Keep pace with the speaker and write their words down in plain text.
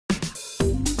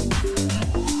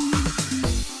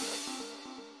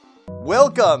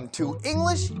Welcome to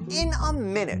English in a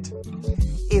Minute.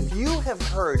 If you have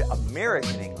heard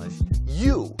American English,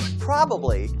 you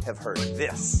probably have heard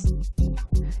this.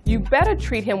 You better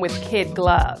treat him with kid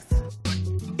gloves.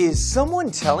 Is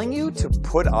someone telling you to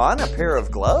put on a pair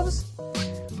of gloves?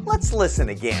 Let's listen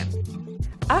again.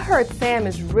 I heard Sam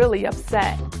is really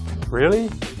upset. Really?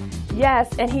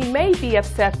 Yes, and he may be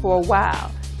upset for a while.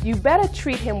 You better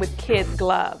treat him with kid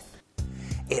gloves.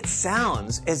 It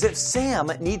sounds as if Sam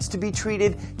needs to be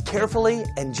treated carefully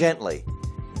and gently.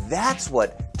 That's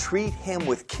what treat him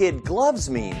with kid gloves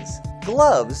means.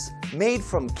 Gloves made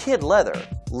from kid leather,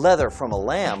 leather from a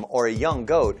lamb or a young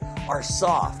goat, are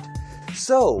soft.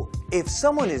 So, if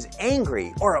someone is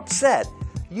angry or upset,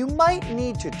 you might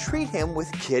need to treat him with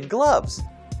kid gloves.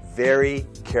 Very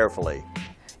carefully.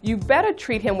 You better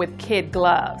treat him with kid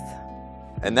gloves.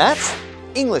 And that's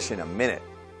English in a Minute.